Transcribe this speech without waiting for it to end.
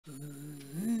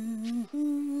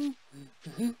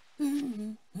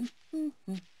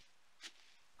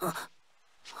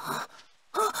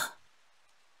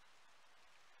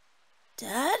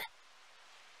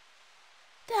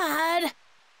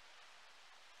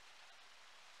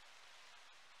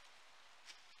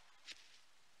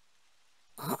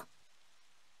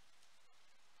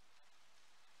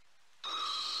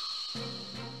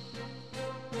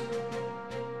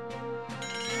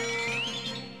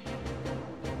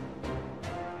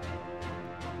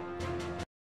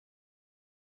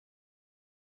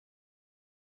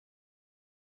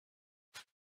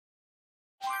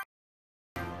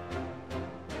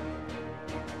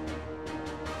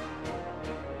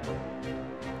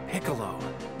Piccolo,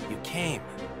 you came.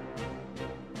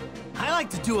 I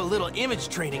like to do a little image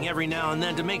training every now and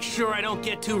then to make sure I don't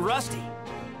get too rusty.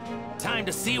 Time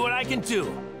to see what I can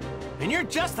do. And you're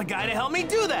just the guy to help me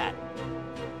do that.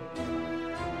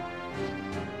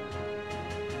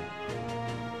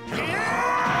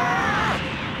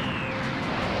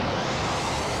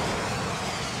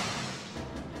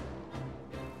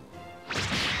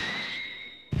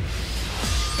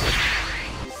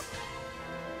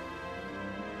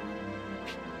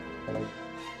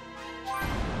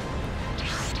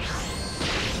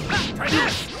 Try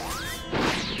this!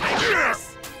 Take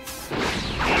this!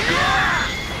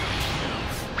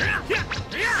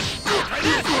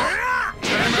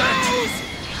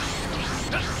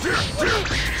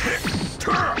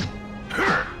 Try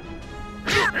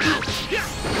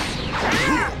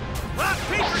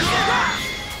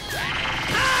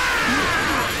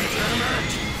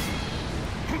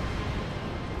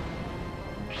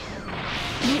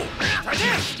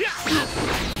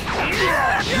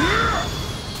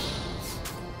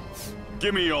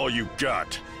Give me all you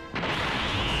got.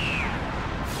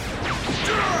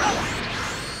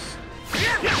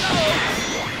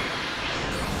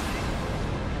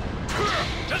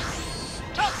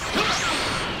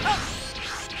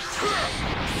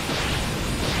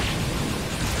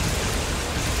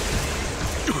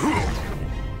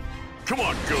 Come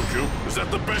on, Goku. Is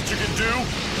that the best you can do?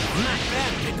 Not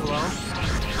bad, Piccolo.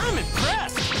 I'm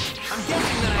impressed. I'm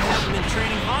guessing that I haven't been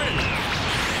training hard enough.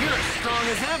 You're as strong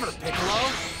as ever, Piccolo.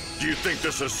 Do you think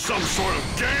this is some sort of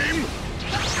game?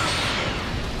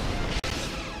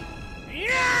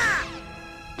 Yeah!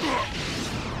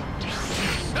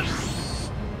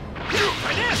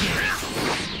 Try this!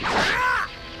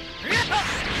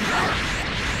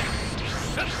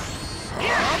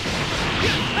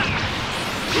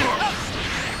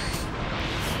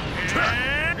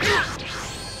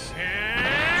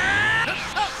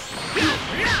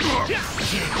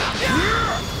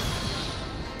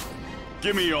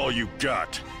 Give me all you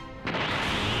got.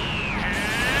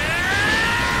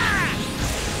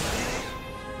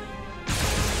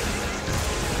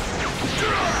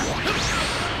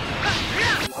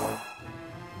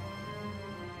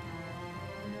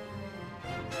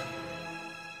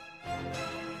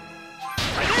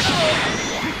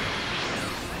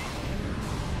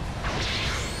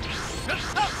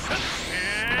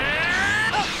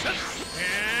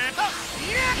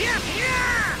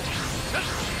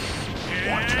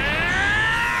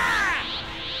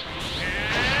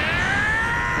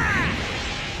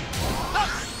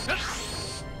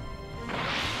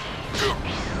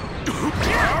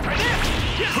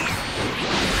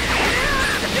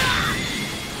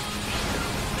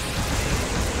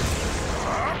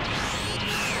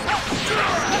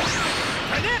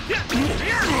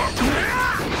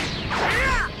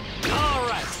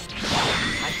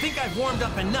 I've warmed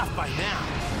up enough by now.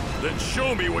 Then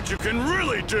show me what you can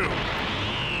really do!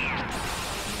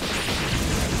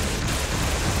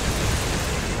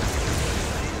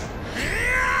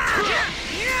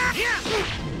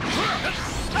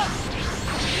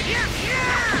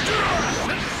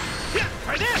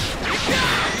 Try this!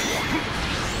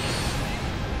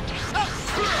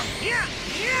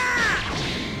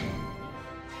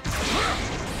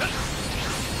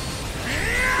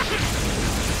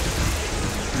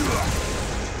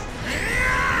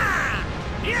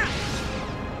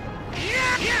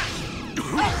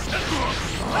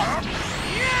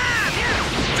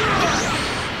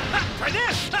 Try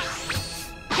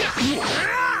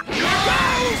this!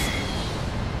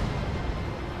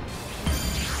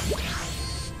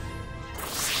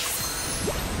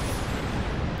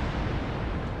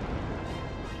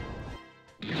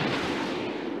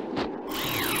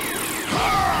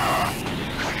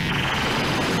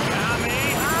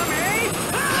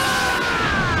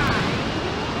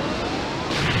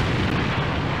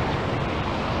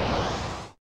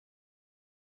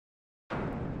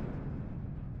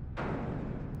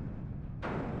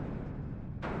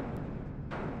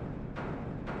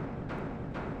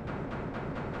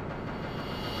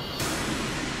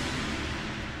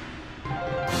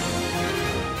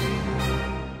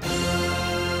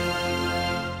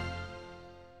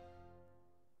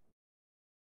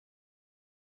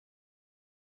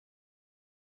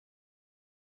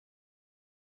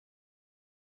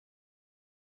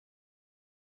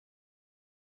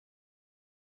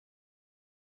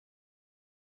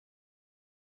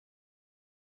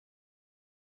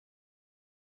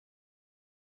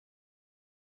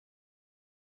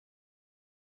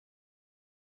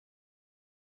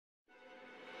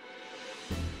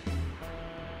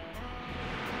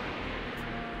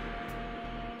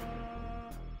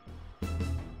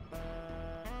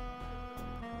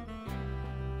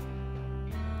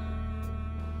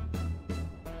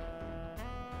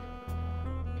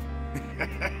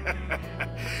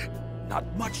 Not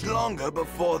much longer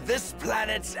before this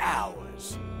planet's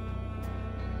ours.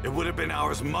 It would have been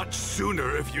ours much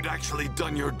sooner if you'd actually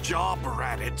done your job,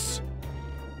 Raditz.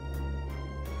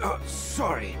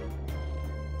 Sorry.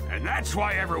 And that's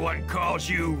why everyone calls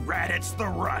you Raditz the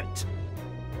Runt.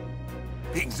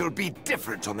 Things will be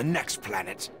different on the next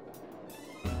planet.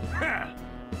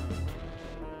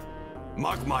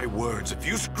 Mark my words, if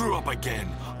you screw up again,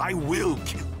 I will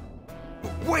kill...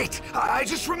 Wait! I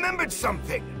just remembered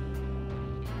something!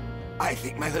 I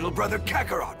think my little brother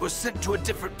Kakarot was sent to a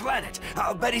different planet.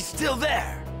 I'll bet he's still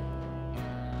there.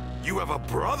 You have a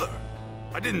brother?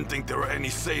 I didn't think there were any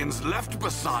Saiyans left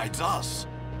besides us.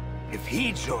 If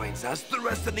he joins us, the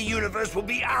rest of the universe will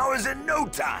be ours in no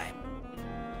time.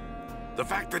 The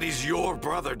fact that he's your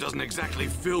brother doesn't exactly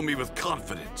fill me with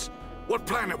confidence. What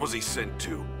planet was he sent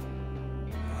to?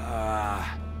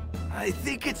 I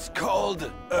think it's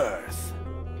called Earth.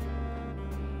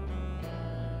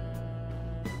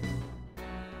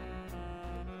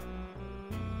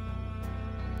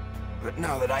 But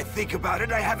now that I think about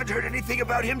it, I haven't heard anything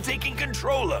about him taking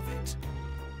control of it.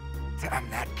 Damn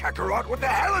that Kakarot, what the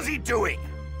hell is he doing?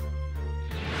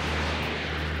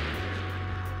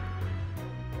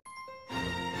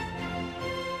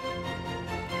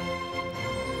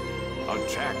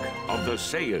 Attack of the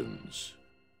Saiyans.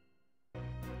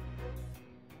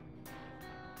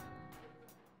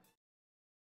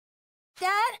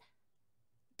 Dad?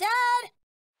 Dad?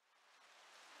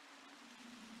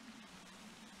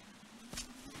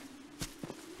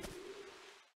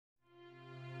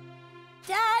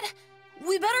 Dad,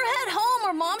 we better head home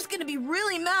or Mom's gonna be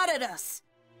really mad at us.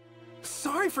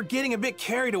 Sorry for getting a bit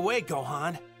carried away,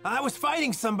 Gohan. I was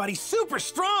fighting somebody super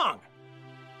strong!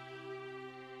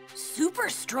 Super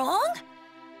strong?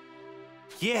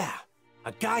 Yeah,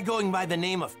 a guy going by the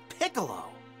name of Piccolo.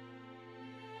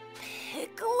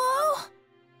 Piccolo?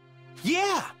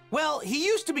 Yeah, well, he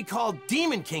used to be called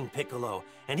Demon King Piccolo,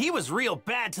 and he was real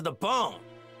bad to the bone.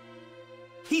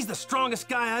 He's the strongest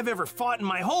guy I've ever fought in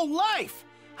my whole life.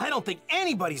 I don't think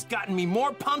anybody's gotten me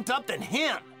more pumped up than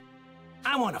him.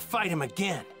 I want to fight him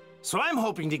again, so I'm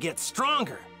hoping to get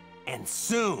stronger, and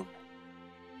soon.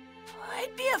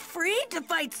 I'd be afraid to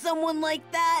fight someone like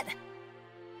that.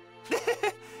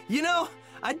 You know,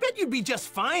 I bet you'd be just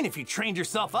fine if you trained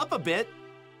yourself up a bit.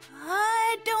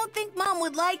 I don't think Mom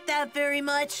would like that very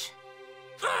much.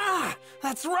 Ah,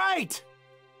 that's right!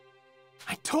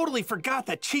 I totally forgot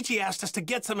that Chi-Chi asked us to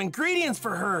get some ingredients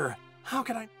for her. How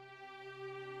could I...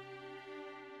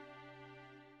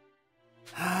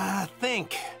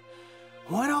 think.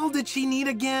 What all did she need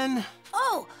again?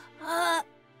 Oh,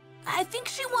 I think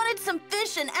she wanted some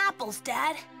fish and apples,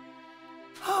 Dad.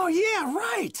 Oh, yeah,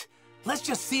 right! Let's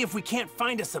just see if we can't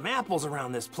find us some apples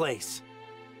around this place.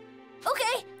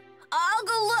 Okay, I'll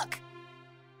go look.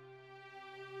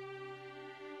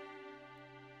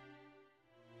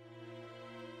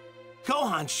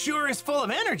 Gohan sure is full of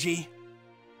energy.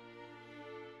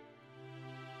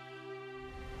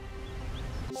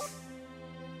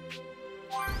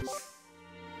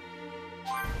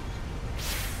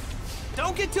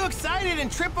 Don't get too excited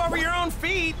and trip over your own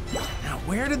feet. Now,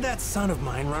 where did that son of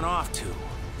mine run off to?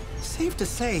 Safe to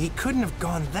say he couldn't have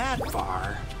gone that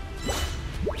far.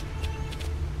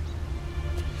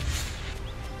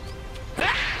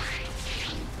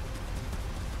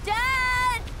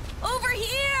 Dad! Over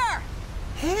here!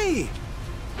 Hey!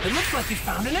 It looks like you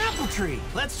found an apple tree.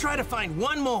 Let's try to find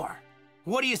one more.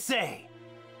 What do you say?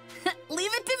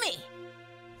 Leave it to me.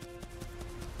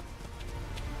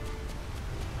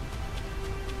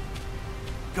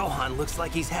 Gohan looks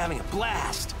like he's having a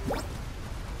blast.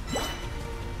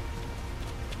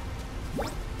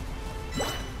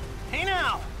 Hey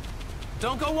now!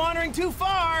 Don't go wandering too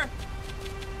far!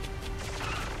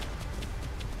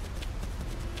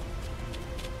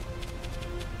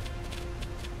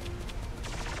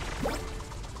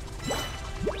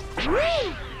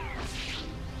 Woo!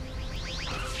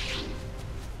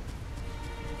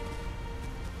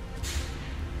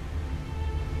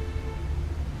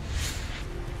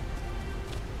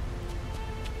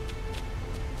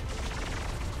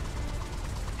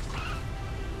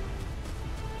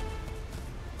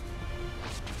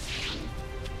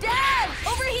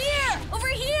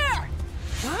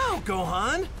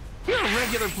 Gohan. You're a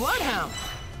regular bloodhound.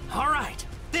 All right,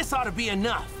 this ought to be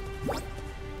enough.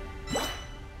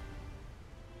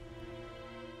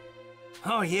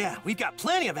 Oh yeah, we've got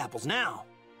plenty of apples now.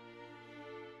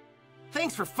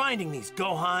 Thanks for finding these,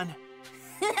 Gohan.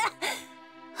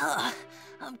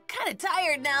 I'm kind of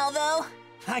tired now, though.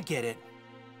 I get it,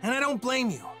 and I don't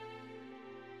blame you.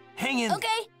 Hang in. Okay.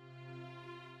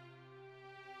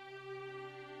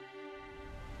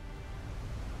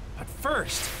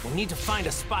 first, we need to find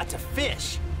a spot to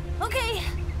fish. Okay,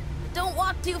 don't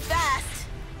walk too fast.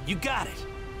 You got it.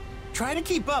 Try to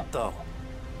keep up, though.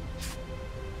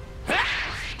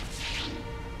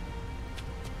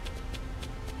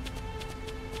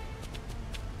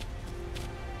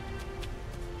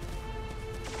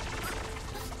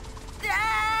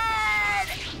 Dad!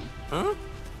 Huh?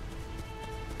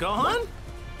 Gohan?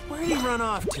 Where'd he run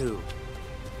off to?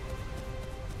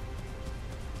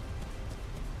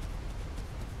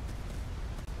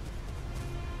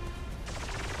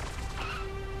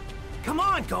 Come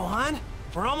on, Gohan!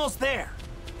 We're almost there.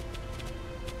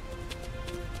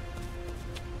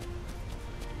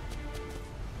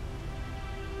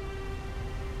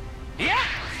 Yeah!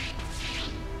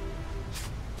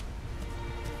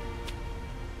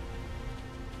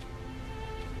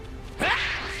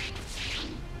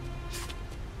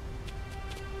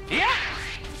 Yeah!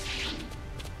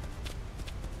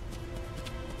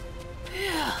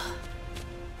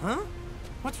 Huh?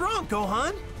 What's wrong,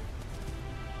 Gohan?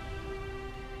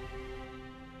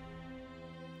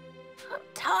 I'm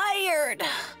tired.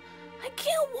 I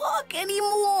can't walk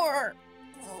anymore.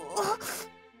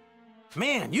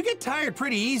 Man, you get tired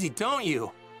pretty easy, don't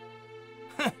you?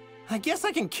 I guess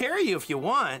I can carry you if you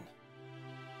want.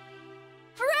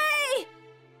 Hooray!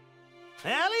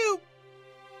 Alley-oop!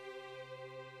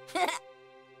 Yay!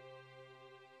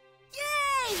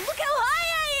 Look how high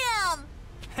I am!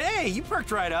 Hey, you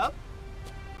perked right up.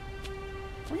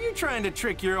 Were you trying to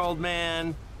trick your old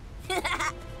man?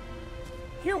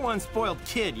 You're one spoiled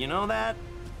kid, you know that?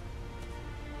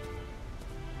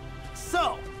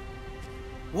 So,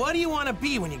 what do you want to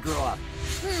be when you grow up?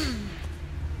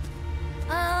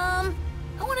 I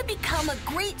want to become a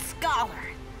great scholar.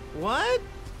 What?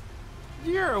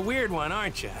 You're a weird one,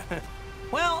 aren't you?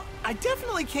 Well, I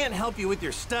definitely can't help you with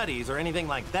your studies or anything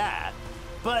like that.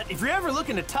 But if you're ever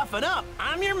looking to toughen up,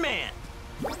 I'm your man.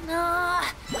 Nah,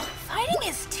 fighting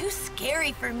is too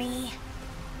scary for me.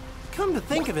 Come to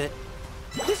think of it,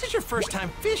 this is your first time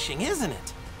fishing, isn't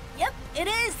it? Yep, it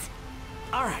is.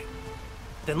 All right,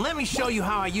 then let me show you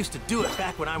how I used to do it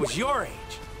back when I was your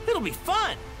age. It'll be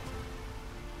fun.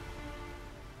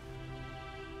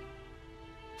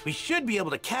 We should be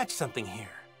able to catch something here.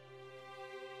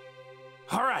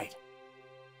 All right,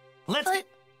 let's... But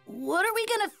what are we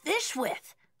gonna fish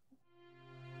with?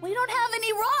 We don't have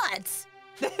any rods.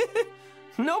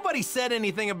 Nobody said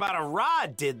anything about a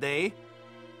rod, did they?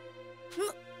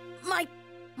 My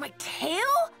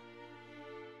tail?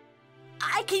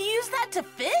 I can use that to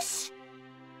fish?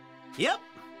 Yep.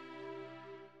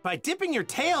 By dipping your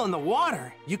tail in the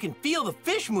water, you can feel the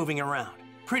fish moving around.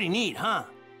 Pretty neat, huh?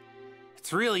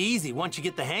 It's really easy once you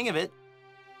get the hang of it.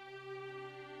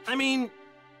 I mean,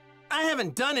 I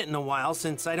haven't done it in a while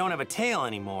since I don't have a tail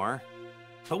anymore.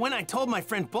 But when I told my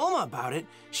friend Bulma about it,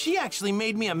 she actually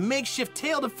made me a makeshift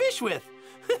tail to fish with.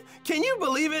 Can you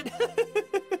believe it?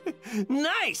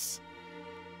 Nice!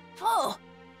 Oh,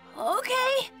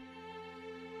 okay.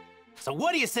 So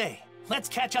what do you say? Let's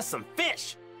catch us some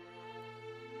fish.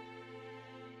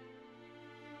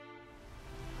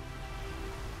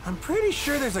 I'm pretty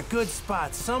sure there's a good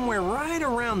spot somewhere right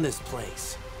around this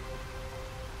place.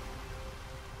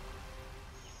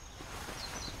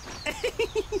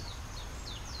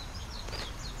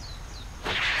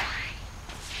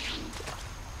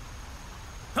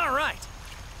 All right.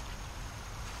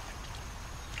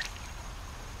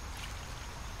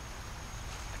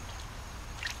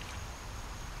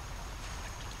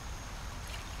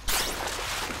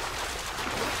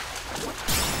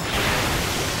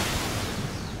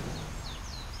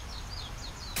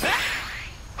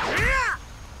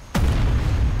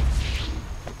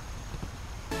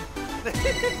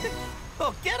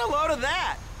 Oh, get a load of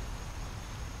that!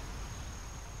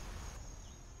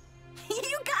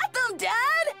 You got them,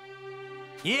 Dad?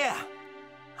 Yeah,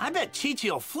 I bet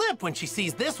Chi-Chi'll flip when she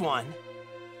sees this one.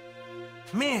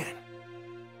 Man,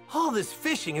 all this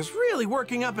fishing is really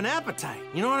working up an appetite,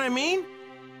 you know what I mean?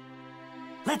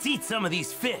 Let's eat some of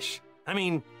these fish. I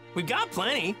mean, we've got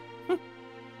plenty.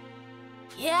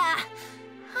 Yeah,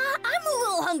 I'm a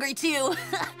little hungry too.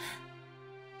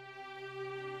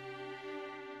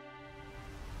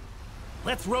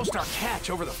 Let's roast our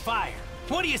catch over the fire.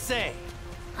 What do you say?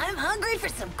 I'm hungry for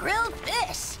some grilled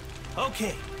fish.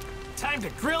 Okay, time to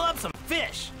grill up some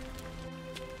fish.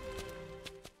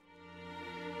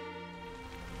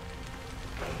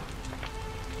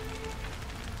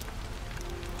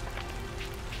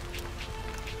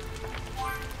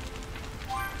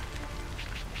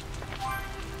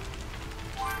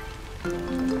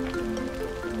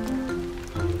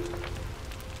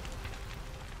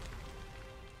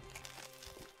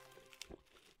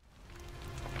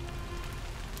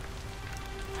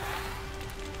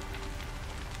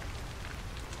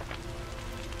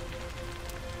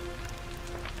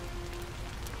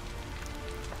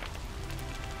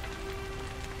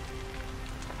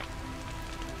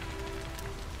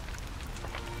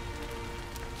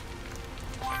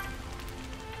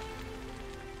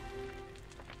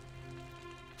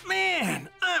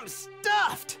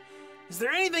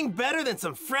 there anything better than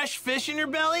some fresh fish in your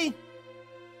belly?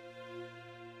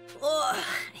 Ugh,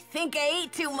 I think I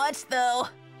ate too much, though.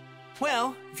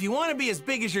 Well, if you want to be as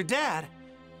big as your dad,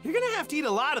 you're gonna have to eat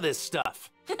a lot of this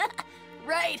stuff.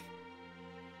 Right.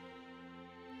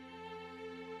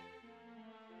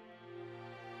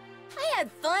 I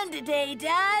had fun today,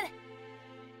 Dad.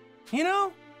 You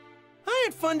know, I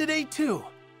had fun today too.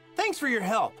 Thanks for your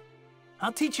help.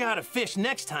 I'll teach you how to fish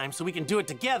next time so we can do it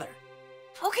together.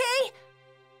 Okay.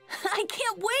 I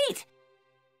can't wait.